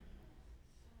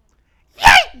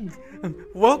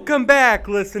Welcome back,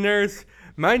 listeners.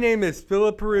 My name is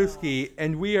Philip Peruski,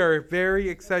 and we are very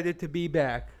excited to be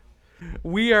back.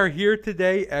 We are here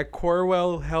today at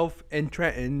Corewell Health in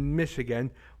Trenton,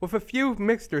 Michigan, with a few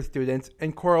Mixter students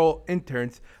and Corewell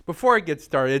interns. Before I get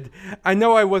started, I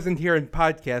know I wasn't here in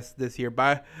podcast this year,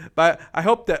 but I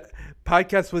hope that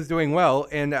podcast was doing well,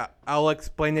 and I'll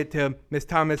explain it to Miss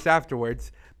Thomas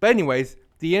afterwards. But anyways,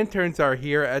 the interns are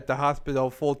here at the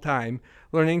hospital full time,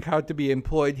 learning how to be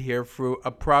employed here through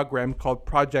a program called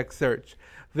Project Search.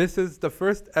 This is the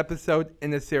first episode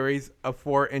in a series of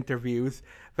 4 interviews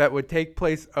that would take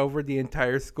place over the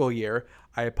entire school year.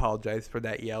 I apologize for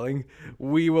that yelling.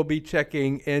 We will be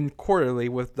checking in quarterly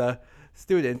with the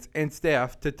students and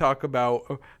staff to talk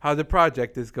about how the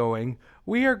project is going.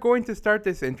 We are going to start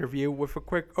this interview with a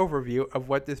quick overview of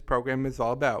what this program is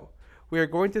all about. We are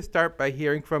going to start by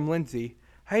hearing from Lindsay.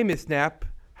 Hi, Miss Knapp.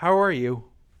 How are you?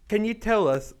 Can you tell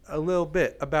us a little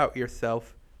bit about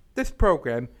yourself, this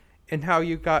program, and how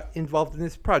you got involved in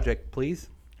this project, please?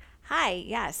 Hi,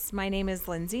 yes, my name is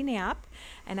Lindsay Knapp,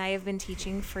 and I have been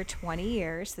teaching for 20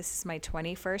 years. This is my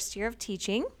 21st year of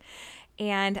teaching,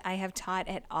 and I have taught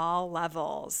at all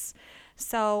levels.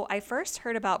 So I first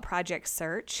heard about Project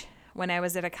Search when I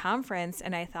was at a conference,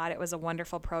 and I thought it was a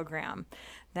wonderful program.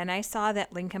 Then I saw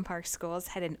that Lincoln Park Schools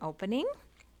had an opening,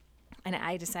 and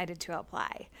I decided to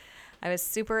apply. I was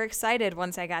super excited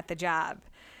once I got the job,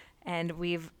 and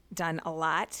we've done a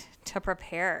lot to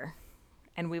prepare,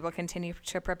 and we will continue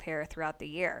to prepare throughout the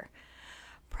year.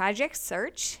 Project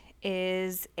Search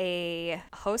is a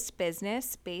host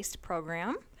business-based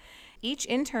program. Each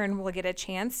intern will get a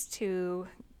chance to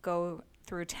go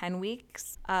through 10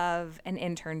 weeks of an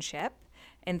internship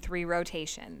in 3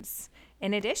 rotations.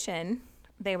 In addition,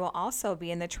 they will also be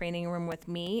in the training room with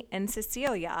me and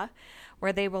Cecilia,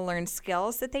 where they will learn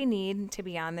skills that they need to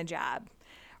be on the job.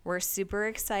 We're super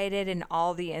excited, and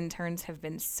all the interns have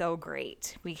been so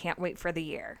great. We can't wait for the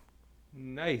year.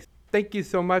 Nice. Thank you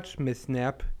so much, Miss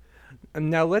Knapp.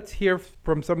 Now let's hear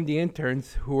from some of the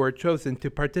interns who were chosen to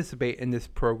participate in this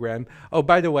program. Oh,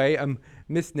 by the way,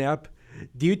 Miss Knapp,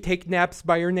 do you take naps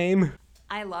by your name?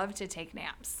 I love to take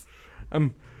naps.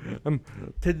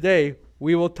 Today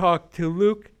we will talk to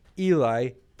Luke,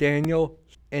 Eli, Daniel,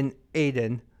 and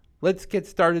Aiden. Let's get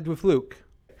started with Luke.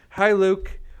 Hi,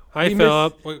 Luke. Hi,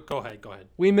 Philip. Go ahead.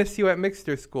 We miss you at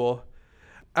Mixter School.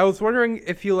 I was wondering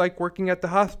if you like working at the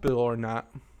hospital or not.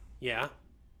 Yeah.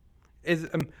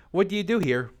 What do you do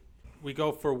here? We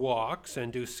go for walks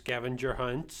and do scavenger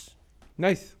hunts.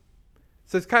 Nice.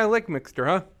 So it's kind of like Mixter,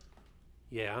 huh?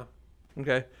 Yeah.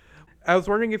 Okay. I was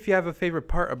wondering if you have a favorite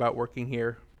part about working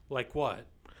here. Like what?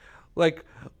 Like,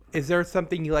 is there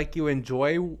something you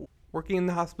enjoy working in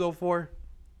the hospital for?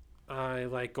 I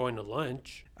like going to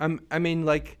lunch. I mean,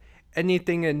 like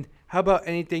anything, and how about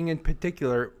anything in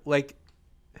particular, like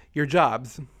your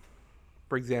jobs,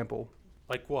 for example?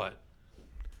 Like what?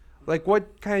 Like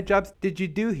what kind of jobs did you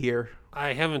do here?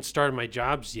 I haven't started my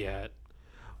jobs yet.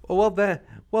 Well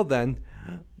then,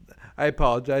 I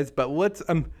apologize, but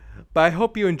but I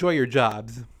hope you enjoy your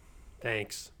jobs.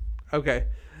 Thanks. Okay.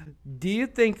 Do you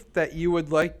think that you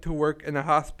would like to work in a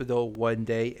hospital one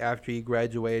day after you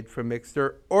graduated from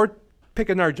Mixter, or pick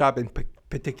another job in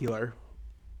particular?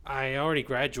 I already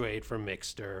graduated from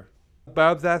Mixter. But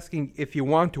I was asking if you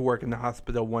want to work in the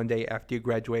hospital one day after you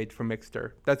graduated from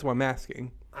Mixter. That's what I'm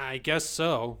asking. I guess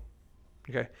so.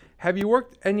 Okay. Have you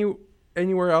worked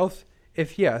anywhere else?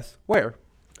 If yes, where?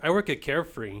 I work at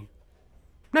Carefree.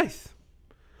 Nice.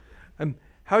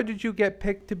 How did you get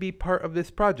picked to be part of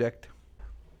this project?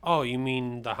 Oh, you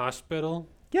mean the hospital?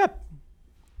 Yep.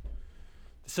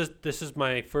 This is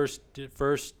my first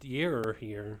year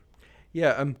here.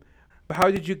 Yeah, but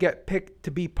how did you get picked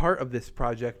to be part of this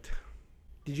project?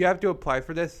 Did you have to apply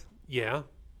for this? Yeah.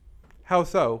 How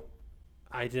so?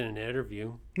 I did an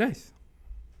interview. Nice.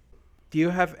 Do you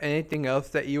have anything else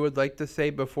that you would like to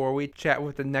say before we chat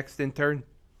with the next intern?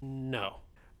 No.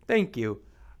 Thank you.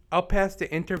 I'll pass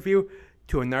the interview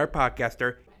to another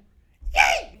podcaster.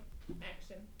 Yay!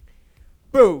 Action.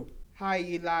 Boo! Hi,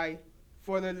 Eli.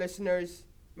 For the listeners,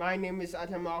 my name is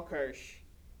Atamal Kirsch.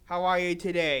 How are you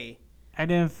today? I'm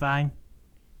doing fine.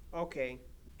 Okay.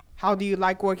 How do you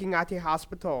like working at the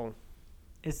hospital?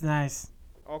 It's nice.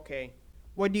 Okay.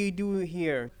 What do you do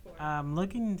here? I'm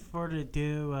looking forward to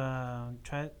do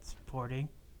transporting.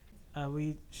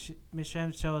 Miss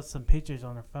Shem showed us some pictures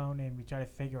on her phone, and we try to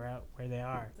figure out where they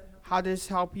are. How does this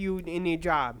help you in your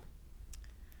job?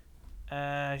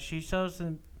 She shows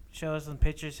us some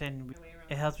pictures, and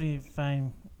it helps me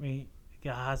find a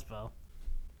hospital.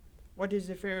 What is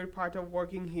the favorite part of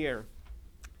working here?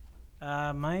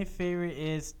 My favorite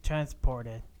is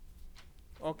transported.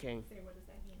 Okay.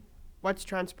 What's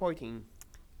transporting?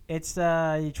 It's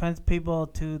you transport people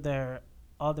to their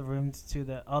other rooms to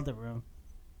the other room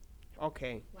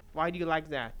Okay. Why do you like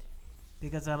that?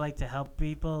 because I like to help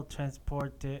people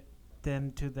transport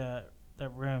them to the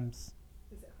rooms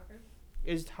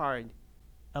Is it hard?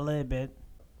 a little bit.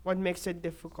 What makes it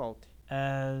difficult?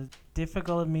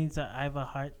 Difficult means that I have a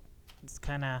heart. It's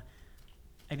kind of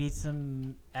I need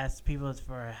some ask people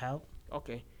for help.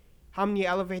 Okay. How many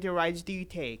elevator rides do you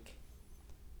take?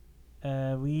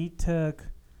 We took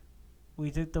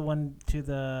the one to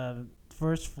the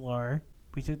first floor.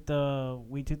 We took the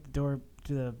door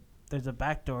to the there's a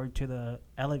back door to the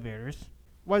elevators.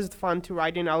 Was it fun to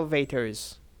ride in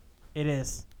elevators? It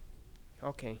is.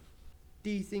 Okay. Do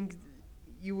you think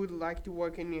you would like to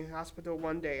work in a hospital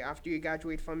one day after you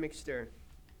graduate from Mixter?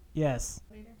 Yes.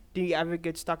 Do you ever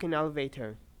get stuck in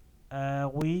elevator? There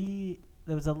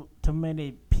was too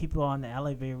many people on the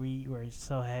elevator. We were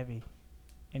so heavy,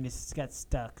 and it just got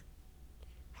stuck.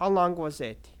 How long was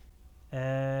it?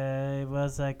 It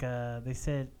was like they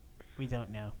said we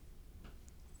don't know.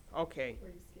 Okay.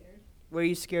 Were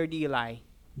you scared, Eli?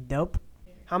 Nope.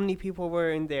 How many people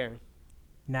were in there?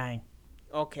 9.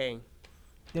 Okay.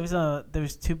 There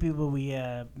was 2 people we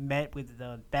met with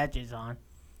the badges on.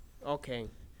 Okay.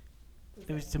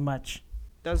 There was too much.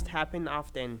 Does it happen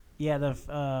often? Yeah,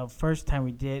 the first time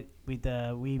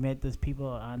we met those people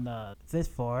on the 5th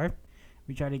floor.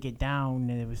 We tried to get down,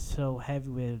 and it was so heavy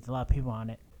with a lot of people on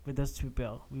it. With those 2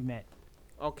 people we met.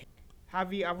 Okay.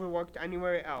 Have you ever worked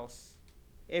anywhere else?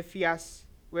 If yes,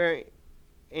 where?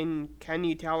 And can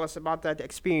you tell us about that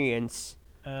experience?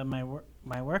 My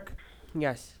work.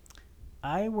 Yes.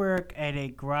 I work at a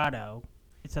grotto.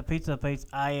 It's a pizza place.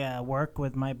 I work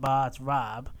with my boss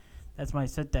Rob. That's my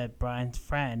stepdad Brian's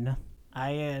friend.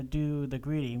 I do the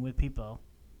greeting with people,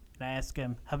 and I ask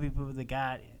them how many people they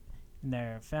got in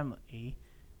their family,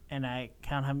 and I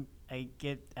count how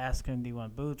ask them do they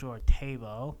want booths or a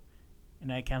table,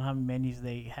 and I count how many menus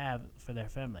they have for their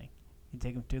family. You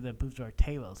take them to the booths or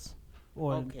tables,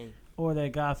 Okay. or their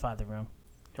Godfather room.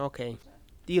 Okay.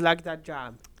 Do you like that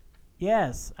job?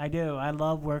 Yes, I do. I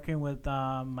love working with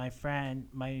my friend,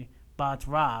 my boss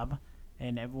Rob,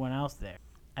 and everyone else there.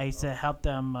 I used to help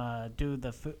them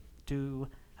do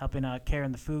helping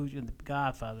carrying the food in the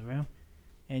Godfather room,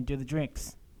 and do the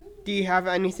drinks. Do you have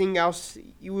anything else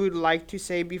you would like to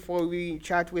say before we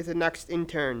chat with the next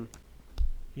intern?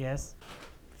 Yes.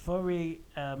 Before me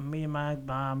and my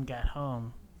mom got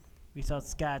home, we saw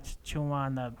Scotch chewing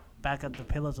on the back of the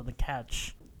pillows of the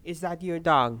couch. Is that your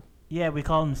dog? Yeah, we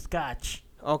call him Scotch.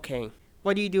 Okay.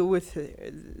 What do you do with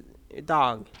a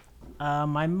dog?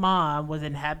 My mom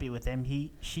wasn't happy with him.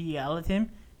 She yelled at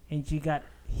him, and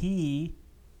he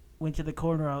went to the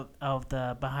corner of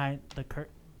the behind the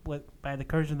by the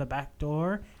curtain of the back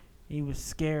door. He was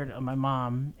scared of my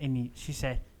mom, and she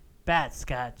said, "Bad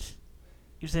Scotch."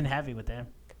 He wasn't happy with him.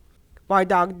 My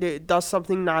dog does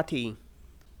something naughty.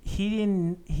 He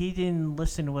didn't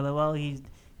listen well. He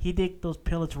think those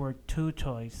pillows were 2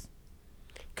 toys.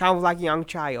 Kind of like a young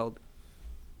child.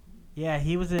 Yeah,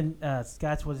 he wasn't.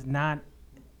 Scotch was not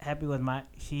happy with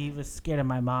he was scared of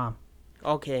my mom.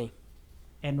 Okay.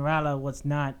 And Rala was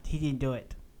not. He didn't do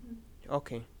it.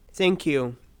 Okay. Thank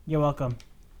you. You're welcome.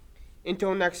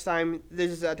 Until next time,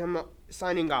 this is Adam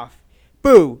signing off.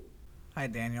 Boo! Hi,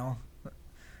 Daniel.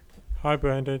 Hi,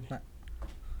 Brandon.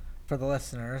 For the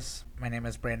listeners, my name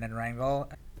is Brandon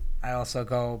Rangel. I also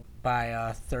go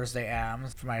by Thursday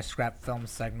Ams for my scrap film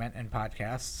segment and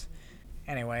podcasts.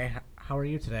 Anyway, how are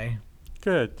you today?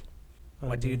 Good.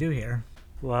 What do you do here?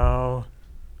 Well,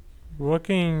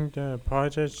 working the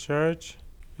Project Church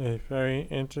is very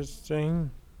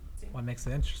interesting. What makes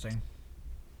it interesting?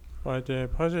 But the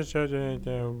Project Church is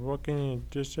working in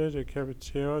dishes, the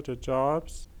cafeteria, the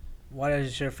jobs, What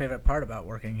is your favorite part about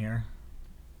working here?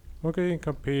 working in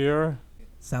computer.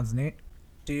 Sounds neat.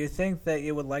 Do you think that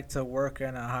you would like to work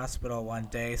in a hospital one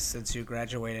day since you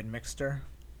graduated Mixter?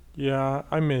 Yeah,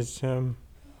 I miss him.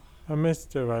 I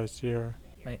missed the last year.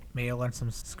 May you learn some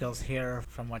skills here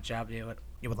from what job you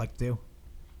would like to do?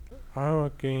 I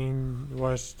work in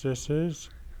wash dishes,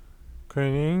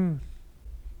 cleaning.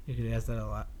 You could ask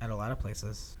that at a lot of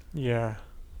places. Yeah.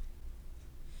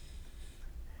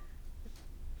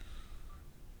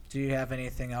 Do you have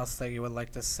anything else that you would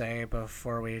like to say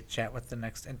before we chat with the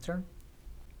next intern?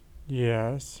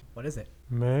 Yes. What is it?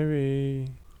 Maybe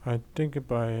I think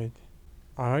about it.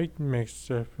 I like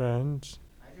mixture friends.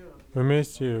 We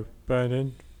miss you,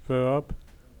 Brandon, Philip,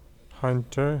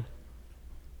 Hunter,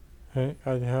 and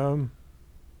Adam.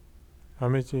 I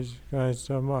miss you guys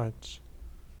so much.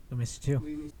 We miss you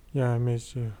too. Yeah, I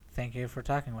miss you. Thank you for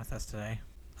talking with us today.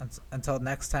 Until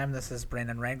next time, this is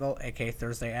Brandon Rangel, aka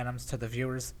Thursday Adams, to the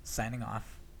viewers, signing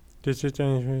off. This is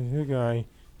the guy.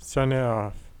 Sign it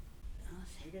off.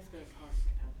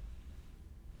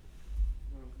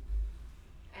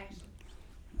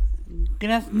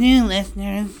 Good afternoon,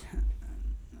 listeners.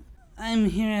 I'm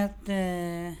here at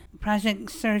the Project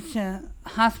Search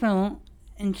Hospital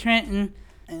in Trenton,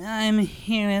 and I'm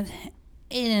here with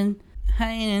Aiden.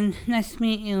 Hi, Aiden. Nice to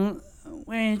meet you.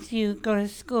 Where did you go to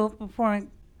school before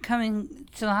coming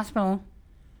to the hospital?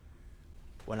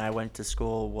 When I went to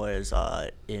school was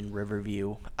in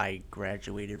Riverview. I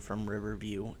graduated from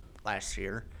Riverview last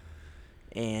year,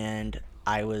 and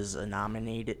I was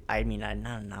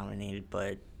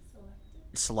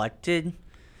selected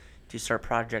to start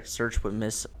Project Search with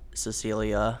Miss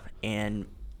Cecilia and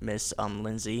Miss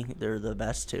Lindsay. They're the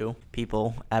best two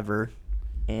people ever,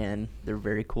 and they're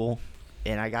very cool.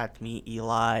 And I got to meet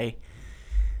Eli,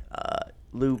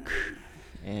 Luke,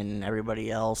 and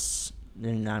everybody else,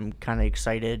 and I'm kind of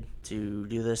excited to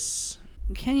do this.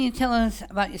 Can you tell us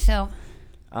about yourself?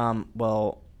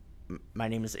 Well, my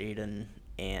name is Aiden,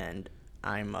 and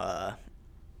I'm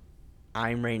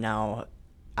right now.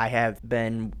 I have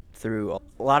been through a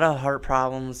lot of heart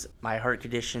problems. My heart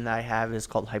condition that I have is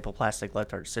called hypoplastic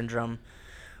left heart syndrome,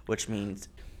 which means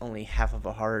only half of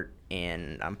a heart,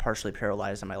 and I'm partially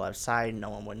paralyzed on my left side.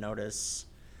 No one would notice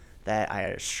that. I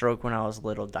had a stroke when I was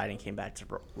little, died and came back to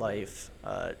life.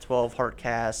 12 heart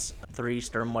casts, 3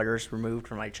 sternum wires removed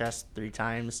from my chest 3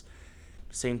 times.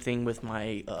 Same thing with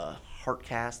my heart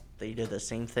cast. They did the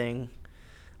same thing.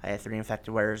 I had 3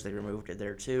 infected wires. They removed it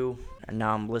there too. And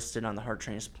now I'm listed on the heart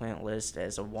transplant list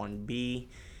as a 1B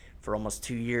for almost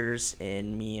 2 years.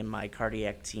 And me and my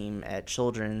cardiac team at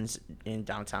Children's in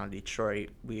downtown Detroit,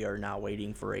 we are now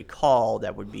waiting for a call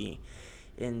that would be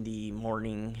in the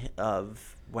morning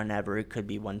of whenever. It could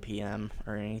be 1 p.m.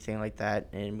 or anything like that.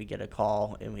 And we get a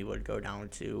call, and we would go down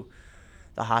to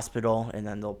the hospital, and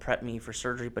then they'll prep me for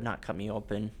surgery but not cut me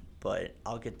open. But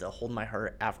I'll get to hold my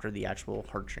heart after the actual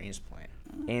heart transplant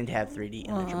and have 3D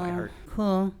image of my heart.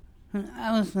 Cool. When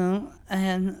I was little, I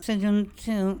had syndrome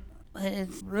too, but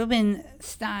it's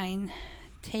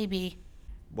Rubinstein-Tabby.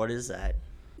 What is that?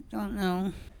 Don't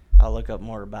know. I'll look up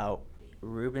more about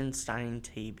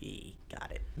Rubinstein-Tabby.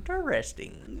 Got it.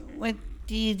 Interesting. What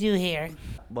do you do here?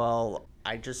 Well,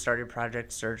 I just started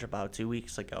Project Search about 2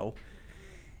 weeks ago,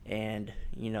 and,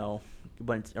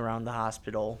 went around the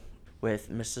hospital with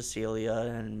Miss Cecilia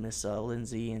and Miss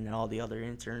Lindsay and all the other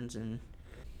interns, and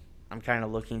I'm kind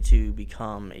of looking to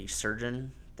become a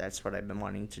surgeon. That's what I've been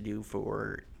wanting to do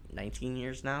for 19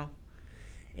 years now,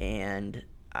 and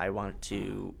I want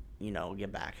to,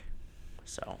 get back.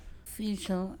 So,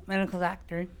 Future medical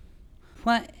doctor.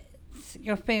 What's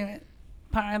your favorite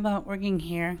part about working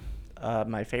here?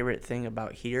 my favorite thing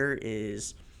about here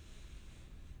is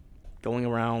going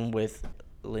around with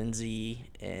Lindsay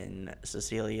and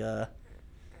Cecilia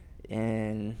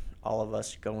and all of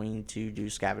us going to do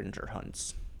scavenger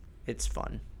hunts. It's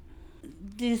fun.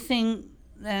 Do you think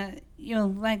that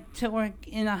you'll like to work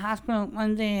in a hospital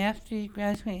one day after you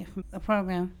graduate from the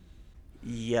program?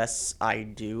 Yes, I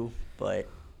do, but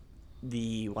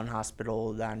the one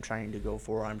hospital that I'm trying to go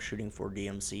for, I'm shooting for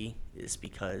DMC, is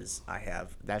because I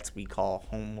have, that's we call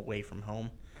home away from home,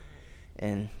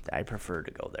 and I prefer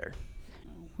to go there.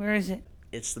 Where is it?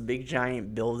 It's the big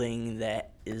giant building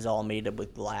that is all made up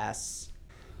with glass.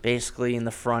 Basically, in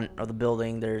the front of the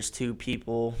building, there's two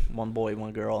people, one boy,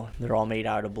 one girl. They're all made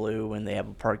out of blue, and they have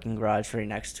a parking garage right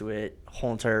next to it.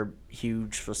 Whole entire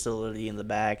huge facility in the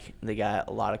back. They got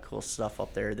a lot of cool stuff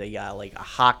up there. They got like a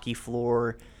hockey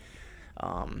floor.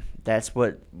 That's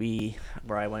where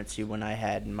I went to when I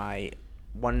had my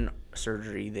one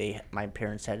surgery. My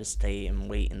parents had to stay and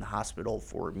wait in the hospital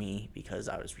for me because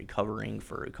I was recovering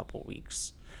for a couple of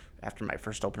weeks after my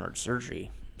first open heart surgery.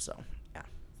 So, yeah.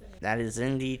 That is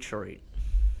in Detroit.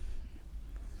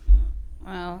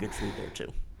 Well, Good food there,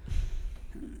 too.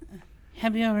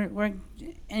 have you ever worked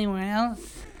anywhere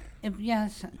else? If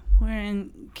yes, where,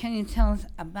 and can you tell us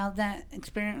about that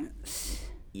experience?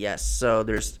 Yes, so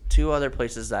there's two other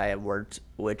places that I have worked,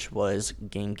 which was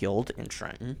Game Guild in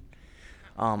Trenton,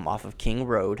 off of King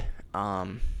Road.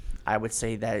 I would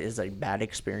say that is a bad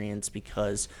experience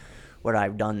because what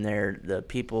I've done there, the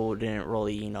people didn't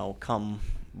really, come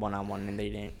one-on-one, and they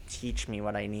didn't teach me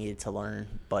what I needed to learn.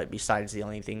 But besides, the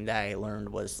only thing that I learned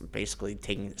was basically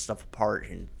taking stuff apart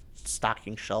and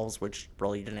stocking shelves, which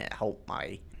really didn't help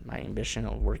my ambition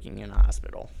of working in a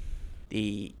hospital.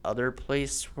 The other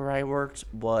place where I worked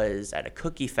was at a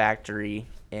cookie factory,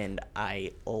 and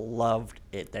I loved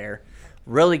it there.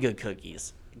 Really good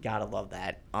cookies. Gotta love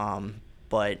that.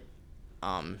 But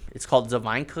It's called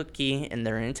Divine Cookie, and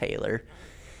they're in Taylor.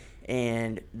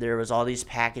 And there was all these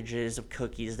packages of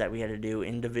cookies that we had to do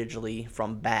individually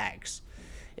from bags.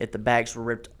 If the bags were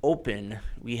ripped open,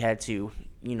 we had to,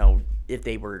 if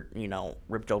they were,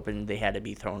 ripped open, they had to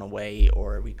be thrown away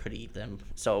or we could eat them.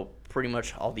 So pretty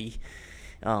much all the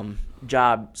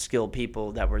job skilled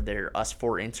people that were there, us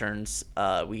 4 interns,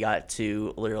 we got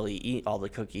to literally eat all the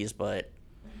cookies, but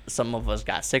some of us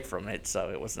got sick from it, so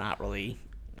it was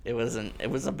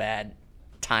a bad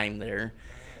time there.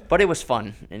 But it was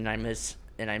fun, and I miss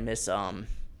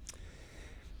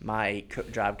my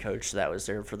job coach that was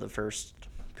there for the first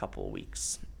couple of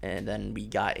weeks. And then we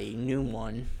got a new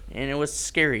one, and it was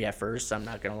scary at first, I'm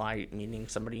not going to lie, meeting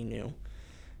somebody new.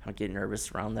 I get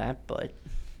nervous around that, but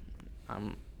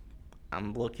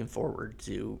I'm looking forward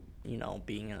to,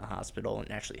 being in the hospital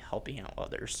and actually helping out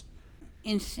others.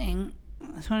 Interesting.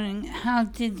 I was wondering, how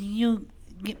did you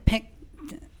get picked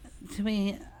to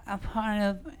be a part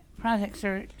of Project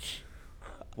Search?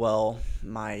 Well,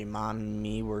 my mom and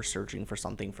me were searching for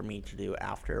something for me to do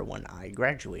after when I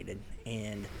graduated,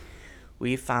 and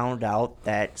we found out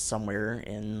that somewhere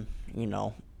in,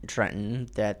 Trenton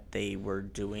that they were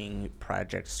doing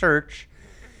Project Search,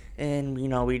 and,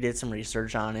 we did some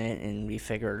research on it, and we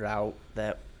figured out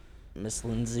that Miss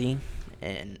Lindsay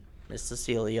and Miss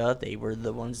Cecilia, they were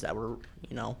the ones that were,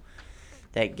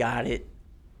 that got it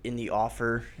in the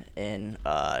offer, and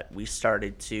we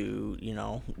started to,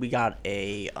 we got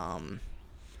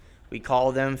we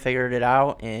called them, figured it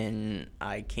out, and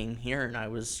I came here, and I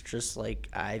was just like,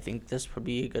 I think this would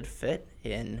be a good fit.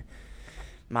 And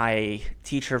my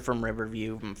teacher from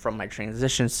Riverview, from my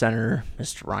transition center,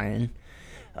 Mr. Ryan,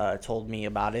 told me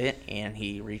about it, and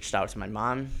he reached out to my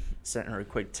mom, sent her a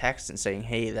quick text and saying,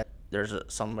 hey, that there's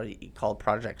somebody called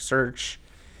Project Search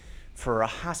for a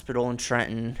hospital in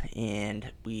Trenton, and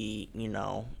we,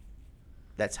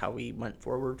 that's how we went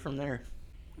forward from there.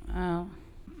 Oh,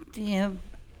 do you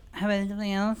have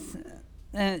anything else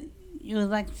that you would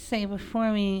like to say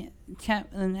before we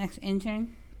chat with the next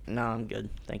intern? No, I'm good.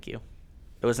 Thank you.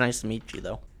 It was nice to meet you,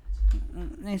 though.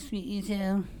 Nice to meet you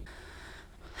too.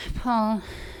 Paul,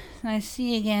 nice to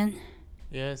see you again.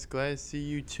 Yes, glad to see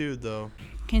you too, though.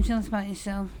 Can you tell us about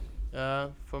yourself?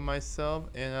 For myself,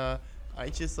 and I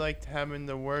just liked having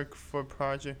to work for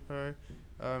Project Her.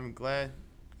 I'm glad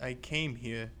I came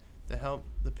here to help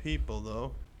the people,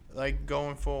 though. Like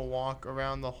going for a walk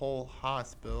around the whole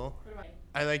hospital.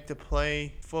 I like to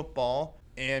play football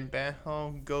and back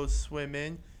home, go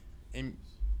swimming, and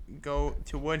go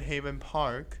to Woodhaven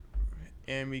Park,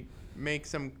 and we make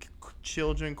some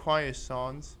children choir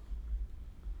songs.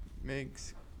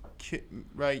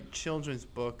 Write children's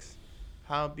books.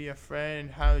 How to be a friend,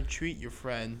 how to treat your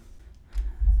friend.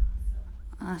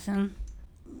 Awesome.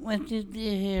 What do you do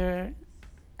here?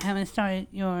 Haven't started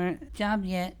your job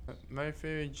yet. My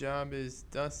favorite job is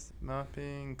dust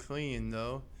mopping and cleaning,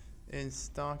 though, and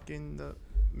stocking the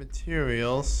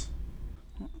materials.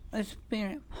 What's your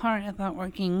favorite part about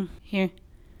working here?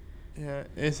 Yeah,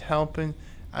 it's helping.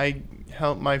 I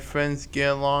help my friends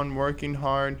get along working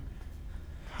hard.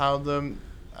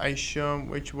 I show them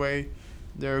which way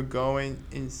they're going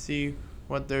and see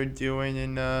what they're doing,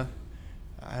 and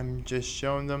I'm just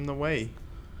showing them the way.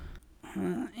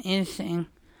 Interesting.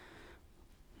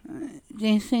 Do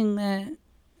you think that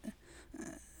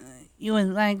you would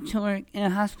like to work in a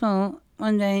hospital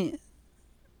one day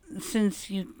since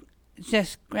you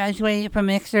just graduated from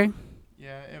Mixer?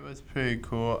 Yeah, it was pretty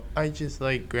cool. I just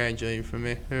like graduating from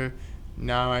it.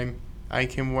 Now I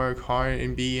can work hard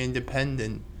and be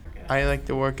independent. I like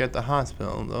to work at the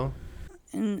hospital, though.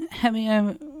 And have you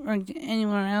ever worked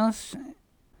anywhere else?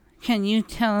 Can you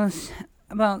tell us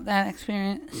about that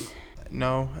experience?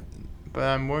 No, but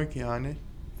I'm working on it.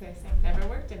 Never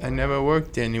worked anywhere. I never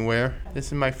worked anywhere. This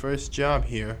is my first job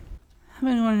here. I've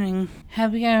been wondering,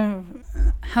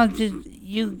 how did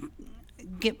you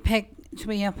get picked to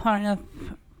be a part of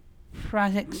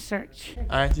Project Search?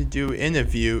 I had to do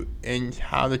interview and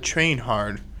how to train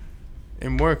hard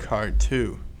and work hard,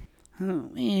 too.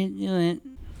 We did do it.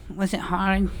 Was it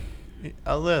hard?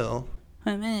 A little.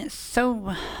 I mean, it's so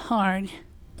hard.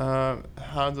 How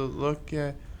to look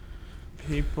at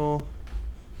people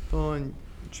and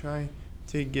try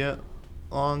to get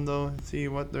on, though, and see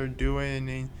what they're doing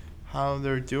and how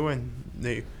they're doing.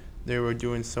 They were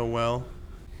doing so well.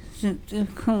 Is it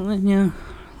difficult when you're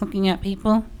looking at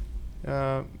people?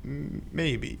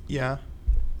 Maybe, yeah.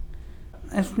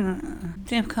 It's not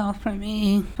difficult for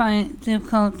me. I find it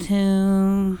difficult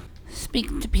to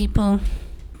speak to people.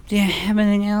 Do you have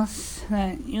anything else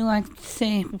that you like to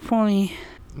say before we...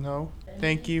 No.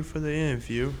 Thank you for the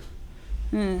interview.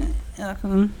 You're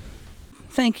welcome.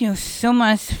 Thank you so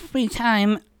much for your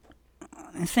time.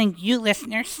 Thank you,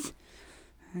 listeners,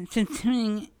 for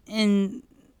tuning in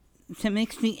to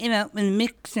Mix the It Up with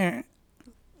Mixer.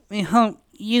 We hope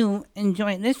you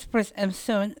enjoyed this first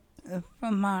episode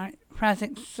from our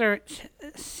Project Search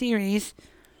series.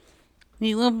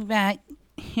 We will be back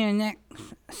here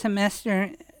next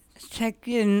semester to check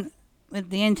in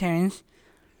with the interns.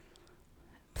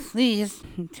 Please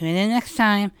tune in next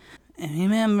time. And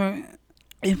remember,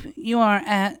 if you are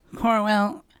at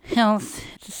Corewell Health,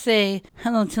 to say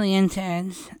hello to the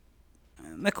interns.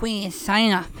 McQueen,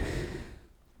 sign off.